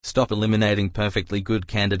Stop eliminating perfectly good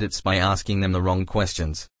candidates by asking them the wrong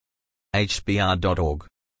questions. HBR.org.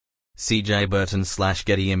 CJ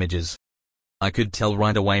Burton/Getty Images. I could tell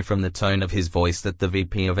right away from the tone of his voice that the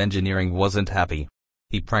VP of Engineering wasn't happy.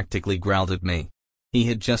 He practically growled at me. He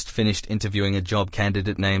had just finished interviewing a job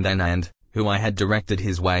candidate named Anand, who I had directed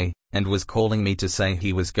his way, and was calling me to say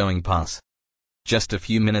he was going pass. Just a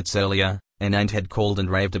few minutes earlier, Anand had called and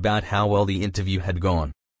raved about how well the interview had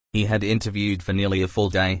gone. He had interviewed for nearly a full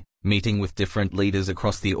day, meeting with different leaders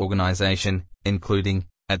across the organization, including,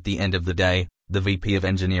 at the end of the day, the VP of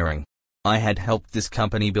Engineering. I had helped this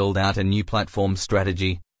company build out a new platform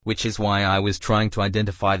strategy, which is why I was trying to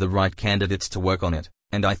identify the right candidates to work on it,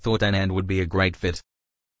 and I thought Anand would be a great fit.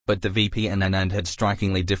 But the VP and Anand had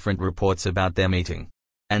strikingly different reports about their meeting.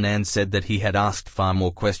 Anand said that he had asked far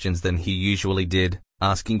more questions than he usually did,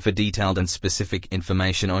 asking for detailed and specific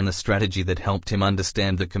information on a strategy that helped him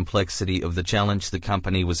understand the complexity of the challenge the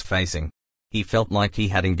company was facing. He felt like he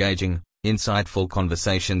had engaging, insightful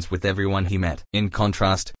conversations with everyone he met. In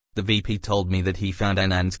contrast, the VP told me that he found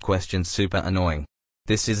Anand's questions super annoying.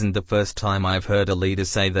 This isn't the first time I've heard a leader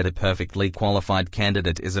say that a perfectly qualified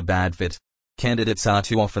candidate is a bad fit. Candidates are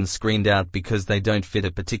too often screened out because they don't fit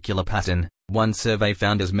a particular pattern. One survey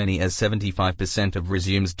found as many as 75% of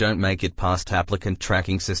resumes don't make it past applicant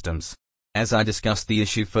tracking systems. As I discussed the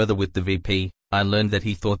issue further with the VP, I learned that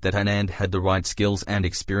he thought that Anand had the right skills and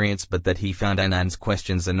experience but that he found Anand's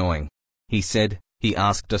questions annoying. He said, he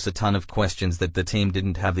asked us a ton of questions that the team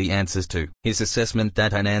didn't have the answers to. His assessment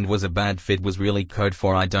that Anand was a bad fit was really code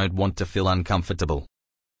for I don't want to feel uncomfortable.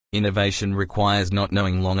 Innovation requires not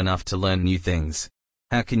knowing long enough to learn new things.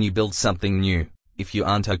 How can you build something new if you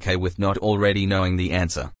aren't okay with not already knowing the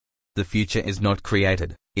answer? The future is not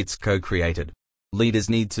created, it's co-created. Leaders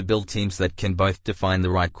need to build teams that can both define the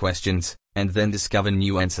right questions and then discover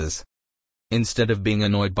new answers. Instead of being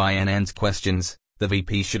annoyed by Anand's questions, the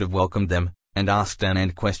VP should have welcomed them and asked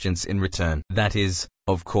Anand questions in return. That is,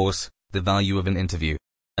 of course, the value of an interview.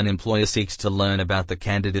 An employer seeks to learn about the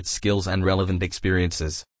candidate's skills and relevant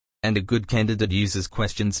experiences. And a good candidate uses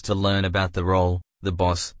questions to learn about the role, the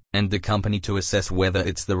boss, and the company to assess whether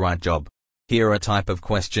it's the right job. Here are a type of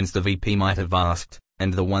questions the VP might have asked,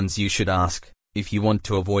 and the ones you should ask, if you want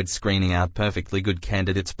to avoid screening out perfectly good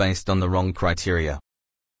candidates based on the wrong criteria.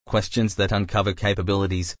 Questions that uncover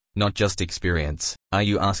capabilities, not just experience. Are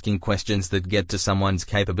you asking questions that get to someone's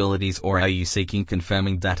capabilities, or are you seeking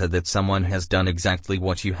confirming data that someone has done exactly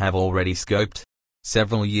what you have already scoped?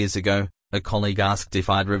 Several years ago, a colleague asked if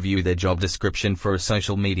I'd review their job description for a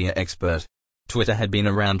social media expert. Twitter had been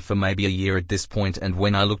around for maybe a year at this point, and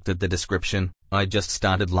when I looked at the description, I just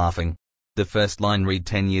started laughing. The first line read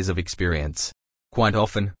 10 years of experience. Quite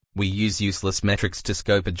often, we use useless metrics to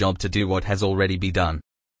scope a job to do what has already been done.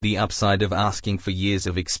 The upside of asking for years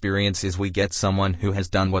of experience is we get someone who has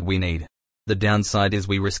done what we need. The downside is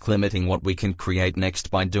we risk limiting what we can create next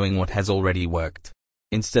by doing what has already worked.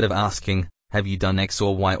 Instead of asking, have you done X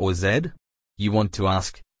or Y or Z? You want to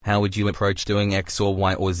ask, how would you approach doing X or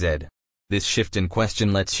Y or Z? This shift in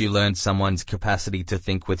question lets you learn someone's capacity to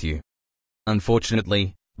think with you.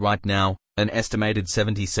 Unfortunately, right now, an estimated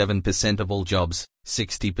 77% of all jobs,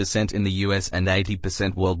 60% in the US and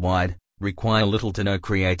 80% worldwide, require little to no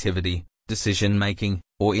creativity, decision-making,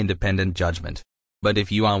 or independent judgment. But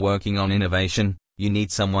if you are working on innovation, you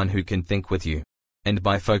need someone who can think with you. And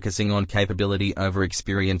by focusing on capability over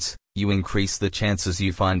experience, you increase the chances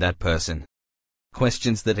you find that person.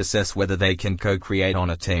 Questions that assess whether they can co-create on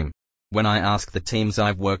a team. When I ask the teams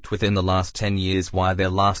I've worked with in the last 10 years why their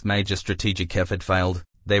last major strategic effort failed,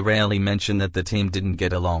 they rarely mention that the team didn't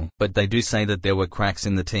get along. But they do say that there were cracks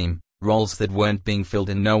in the team, roles that weren't being filled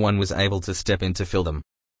and no one was able to step in to fill them.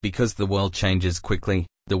 Because the world changes quickly,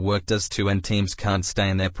 the work does too, and teams can't stay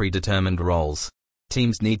in their predetermined roles.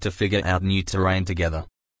 Teams need to figure out new terrain together.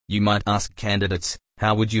 You might ask candidates,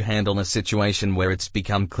 how would you handle a situation where it's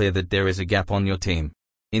become clear that there is a gap on your team?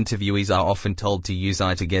 Interviewees are often told to use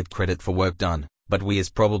I to get credit for work done, but we is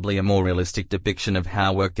probably a more realistic depiction of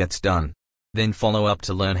how work gets done. Then follow up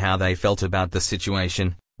to learn how they felt about the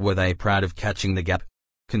situation. Were they proud of catching the gap?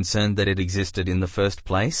 Concerned that it existed in the first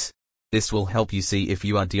place? This will help you see if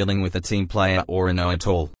you are dealing with a team player or a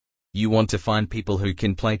know-it-all. You want to find people who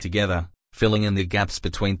can play together, filling in the gaps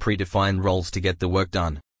between predefined roles to get the work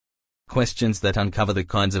done. Questions that uncover the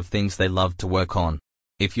kinds of things they love to work on.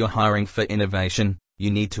 If you're hiring for innovation,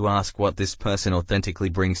 you need to ask what this person authentically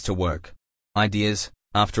brings to work. Ideas,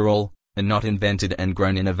 after all, are not invented and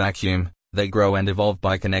grown in a vacuum. They grow and evolve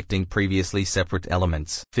by connecting previously separate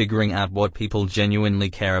elements. Figuring out what people genuinely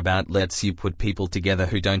care about lets you put people together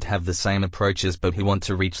who don't have the same approaches but who want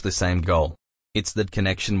to reach the same goal. It's that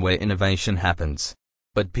connection where innovation happens.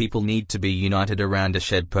 But people need to be united around a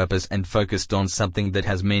shared purpose and focused on something that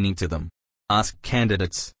has meaning to them. Ask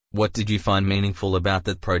candidates, what did you find meaningful about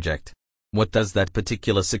that project? What does that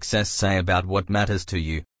particular success say about what matters to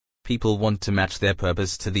you? People want to match their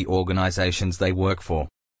purpose to the organizations they work for.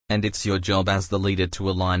 And it's your job as the leader to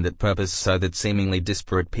align that purpose so that seemingly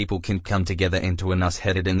disparate people can come together into an us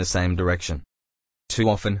headed in the same direction. Too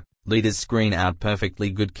often, leaders screen out perfectly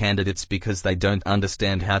good candidates because they don't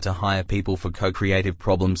understand how to hire people for co-creative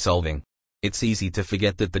problem solving. It's easy to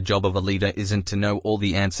forget that the job of a leader isn't to know all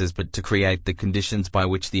the answers but to create the conditions by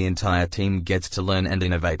which the entire team gets to learn and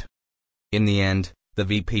innovate. In the end, the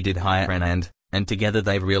VP did hire and together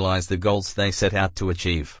they've realized the goals they set out to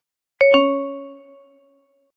achieve.